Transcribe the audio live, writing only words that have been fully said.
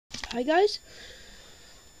Hi guys,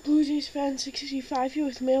 Blue Jays fan 65 here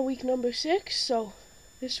with mail week number 6. So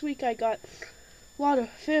this week I got a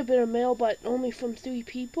fair bit of mail, but only from 3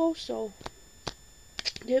 people, so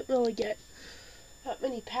didn't really get that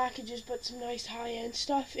many packages, but some nice high-end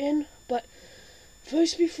stuff in. But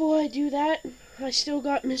first, before I do that, I still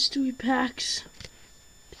got mystery packs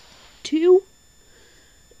 2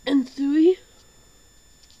 and 3.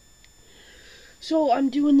 So I'm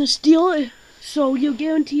doing this deal, so you're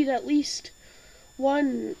guaranteed at least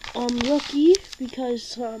one rookie,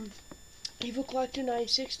 because Evil Collector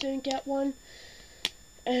 96 didn't get one,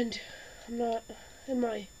 and my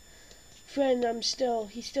friend,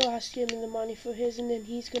 he still has to give me the money for his, and then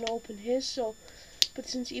he's gonna open his. So, but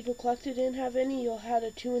since Evil Collector didn't have any, you'll have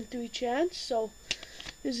a 2 and 3 chance. So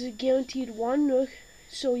this is a guaranteed one.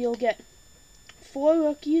 So you'll get 4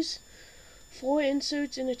 rookies, 4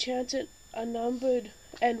 inserts, and a chance at a numbered,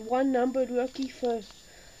 and one numbered rookie for,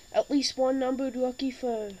 at least one numbered rookie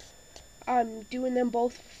for, I'm doing them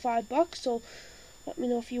both for $5, so let me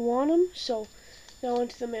know if you want them. So now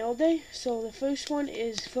onto the mail day. So the first one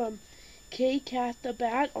is from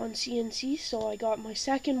kcatthebat on CnC. So I got my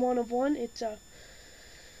second 1 of 1. It's a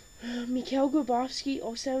Mikhail Grabovski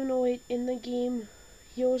 0708 in the game,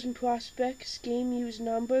 Heroes and Prospects, game used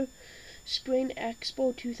number, Spring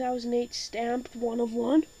Expo 2008 stamped 1 of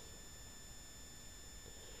 1.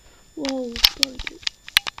 Whoa, gotta get,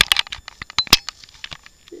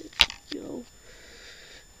 there we go.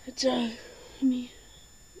 It's a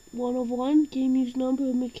 1 of 1, game used number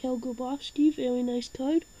of Mikhail Grabovski, very nice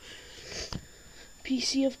card.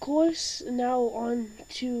 PC, of course. Now on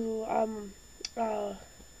to I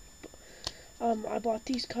bought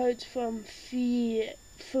these cards from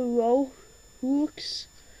furieux.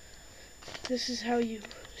 This is how you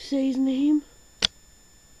say his name.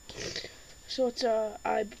 So it's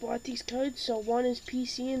I bought these cards. So 1 is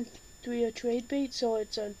PC and 3 are trade bait. So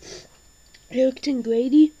it's a Erickton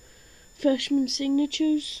Grady, freshman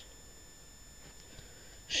signatures,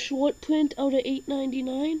 short print out of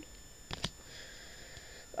 $8.99.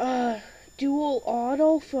 Dual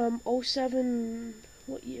auto from 07,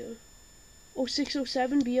 what year?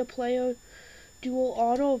 06-07, be a player. Dual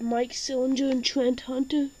auto of Mike Sillinger and Trent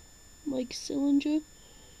Hunter. Mike Sillinger,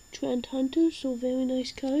 Trent Hunter, so very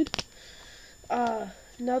nice card.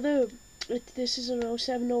 This is an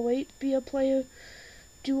 07-08, be a player.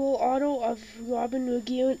 Dual auto of Robin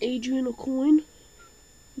Regier and Adrian Aucoin.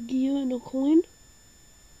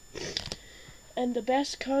 And the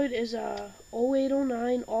best card is a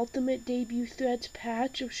 08-09 Ultimate Debut Threads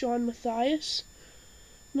patch of Sean Mathias.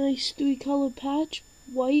 Nice 3-color patch,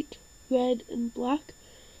 white, red, and black.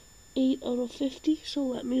 8 out of 50. So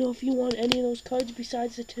let me know if you want any of those cards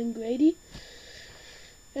besides the Tim Grady.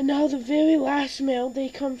 And now the very last mail, they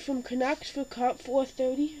come from Canucks for Cup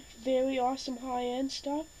 430. Very awesome high-end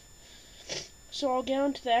stuff. So I'll get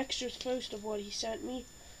on to the extras first of what he sent me.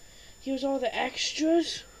 Here's all the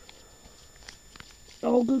extras.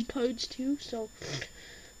 All good cards too. So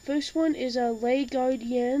first one is a Les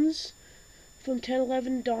Gardiens from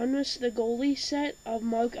 10-11 Donruss, the goalie set of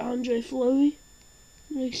Marc-Andre Fleury.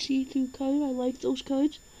 Nice see-through card. I like those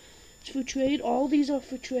cards. It's for trade. All these are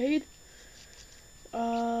for trade.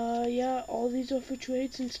 Yeah, all these are for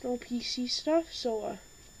trade since no PC stuff. So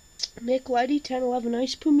Nick Leddy 10-11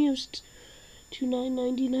 Ice Premiers to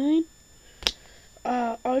 $9.99.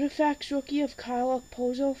 Artifacts rookie of Kyle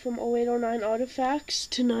Okposo from 08-09 Artifacts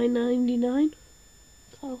to $9.99.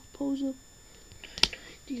 Kyle Okposo.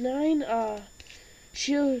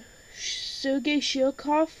 $9.99. Sergei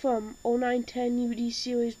Shirkov from 09-10 UD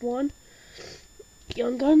Series 1.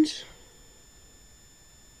 Young Guns.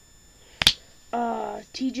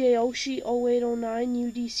 TJ Oshie 08-09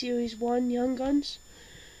 UD Series 1 Young Guns.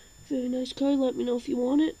 Very nice card. Let me know if you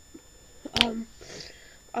want it.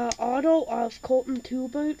 Auto of Colton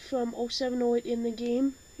Tubert from 07-08 in the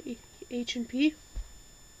game, H&P.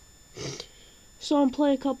 Saw him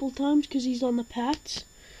play a couple times because he's on the Pats,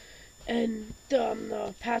 and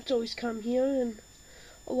the Pats always come here and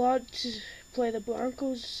a lot to play the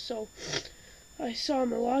Broncos. So I saw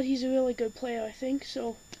him a lot. He's a really good player, I think.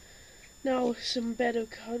 So now some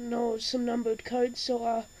numbered cards.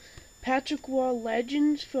 So Patrick Roy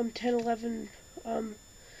Legends from 10-11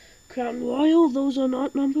 Crown Royal. Those are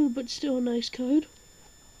not numbered, but still a nice card.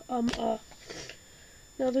 Another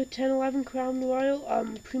 10-11 Crown Royal,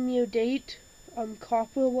 Premier Date,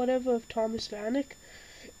 Copper, whatever, of Thomas Vanek.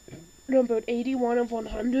 Numbered 81 of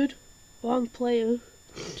 100. Wrong player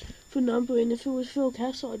for numbering. If it was Phil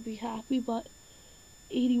Kessel, I'd be happy, but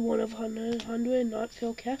 81 of 100, not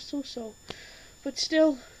Phil Kessel, so, but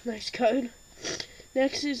still, nice card.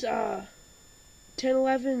 Next is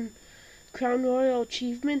 10-11 Crown Royal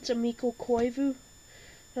Achievements, a Mikko Koivu,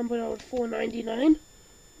 numbered out of 499.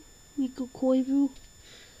 Mikko Koivu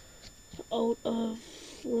out of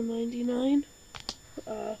 499.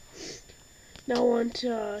 Now on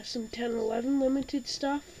to some 10-11 limited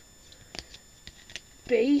stuff.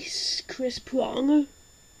 Base Chris Pronger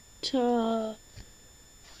to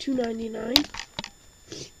 299.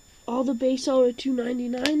 All the base out of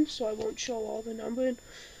 299, so I won't show all the numbering.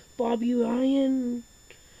 Bobby Ryan,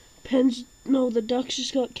 the Ducks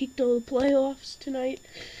just got kicked out of the playoffs tonight,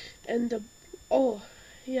 and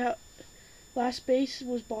last base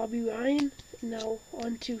was Bobby Ryan. Now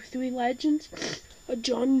on to 3 legends.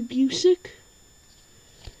 Johnny Busick.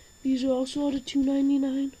 These are also out of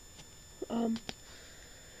 299.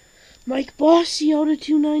 Mike Bossy out of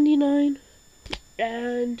 299,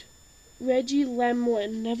 and Reggie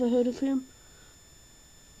Lemlin. Never heard of him.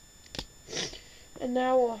 And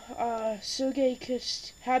now Sergei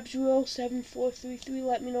Habsril 7433.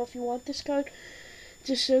 Let me know if you want this card.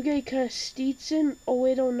 It's a Sergei Kostitsyn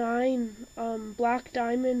 0809 Black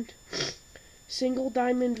Diamond Single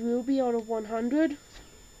Diamond Ruby out of 100.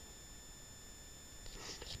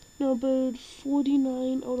 Numbered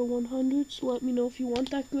 49 out of 100. So let me know if you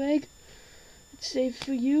want that, Greg. It's saved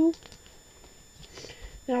for you.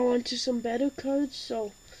 Now on to some better cards.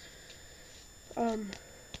 So 4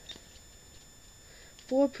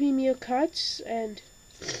 premier cuts, and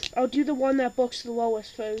I'll do the one that books the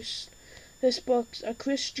lowest first. This book's a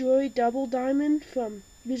Chris Drury Double Diamond from,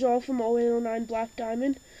 these are all from 0809 Black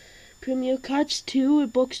Diamond. Premier cuts 2,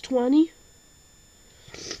 it books 20.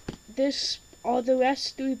 All the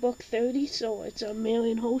rest 3 book 30, so it's a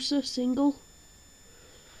Marian Hossa single,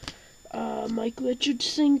 Mike Richards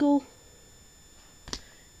single,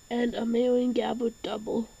 and a Marian Gabbert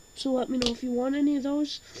double. So let me know if you want any of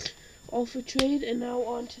those, all for trade. And now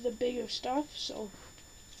on to the bigger stuff. So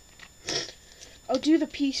I'll do the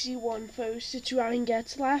PC one first. It's Ryan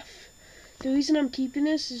Getzlaf. The reason I'm keeping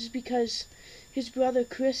this is because his brother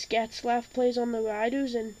Chris Getzlaf plays on the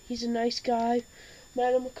Riders, and he's a nice guy.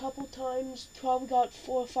 Met him a couple times, probably got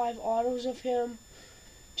 4 or 5 autos of him.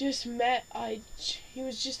 He was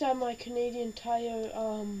just at my Canadian Tire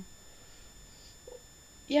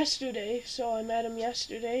yesterday, so I met him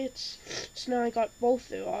yesterday. So now I got both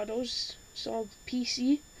their autos. So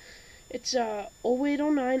PC, it's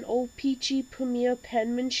 0809 OPG Premier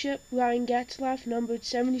Penmanship, Ryan Getzlaf, numbered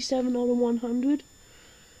 77 out of 100.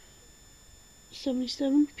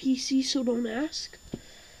 77 PC, so don't ask.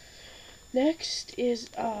 Next is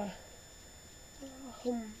I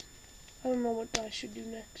don't know what I should do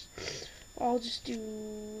next. I'll just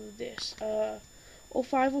do this.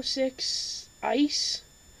 0506 Ice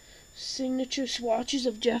signature swatches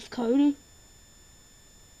of Jeff Carter.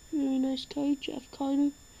 Very nice card, Jeff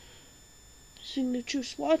Carter. Signature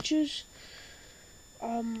swatches.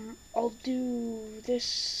 I'll do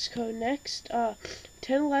this card next.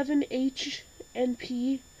 1011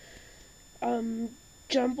 HNP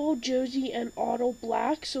Jumbo Jersey and Auto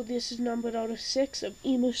Black. So this is numbered out of 6 of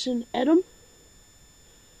Emerson Edom.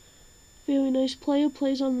 Very nice player.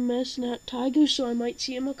 Plays on the Medicine Tigers, so I might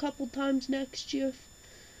see him a couple times next year if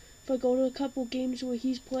I go to a couple games where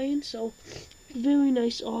he's playing. So very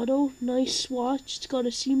nice auto. Nice swatch. It's got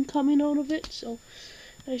a seam coming out of it, so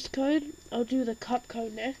nice card. I'll do the cup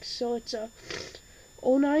card next. So it's a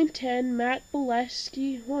 0910 Matt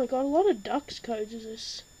Bolesky. Oh, I got a lot of Ducks cards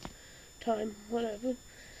this time. Whatever.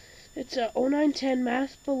 It's a 0910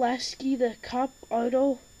 Matt Bolesky, the cup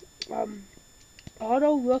auto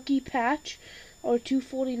rookie patch, or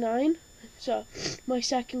 249. It's my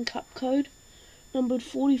second cup card, numbered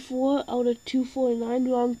 44 out of 249.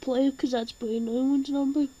 Wrong player, because that's Brain Irwin's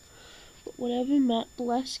number. But whatever, Matt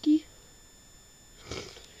Bolesky.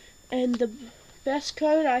 And the best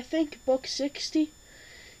card, I think, book 60.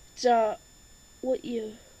 It's what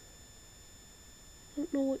year? I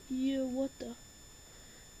don't know what year. What the?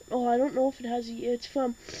 Oh, I don't know if it has a year. It's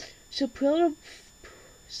from Superlative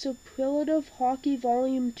Hockey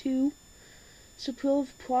Volume 2.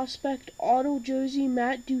 Superlative Prospect Auto Jersey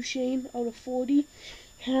Matt Duchene out of 40.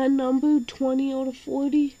 Hand numbered 20 out of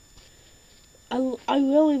 40. I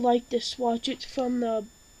really like this swatch. It's from the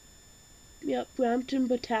Brampton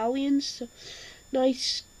Battalions. So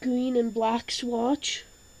nice green and black swatch.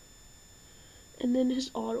 And then his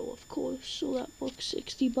auto, of course. So that book's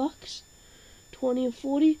 $60. 20 or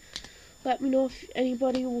 40. Let me know if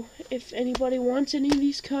anybody wants any of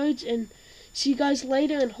these cards, and see you guys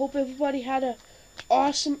later, and hope everybody had a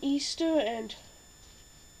awesome Easter, and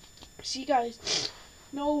see you guys.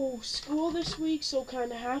 No school this week, so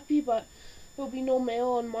kind of happy, but there'll be no mail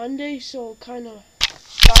on Monday, so kind of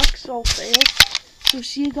sucks. I'll fail. So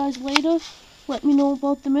see you guys later. Let me know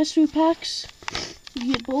about the mystery packs.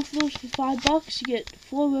 You get both of those for $5. You get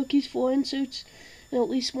 4 rookies, 4 inserts, and at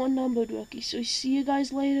least 1 numbered rookie. So see you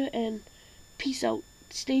guys later, and peace out.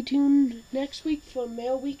 Stay tuned next week for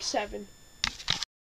Mail Week 7.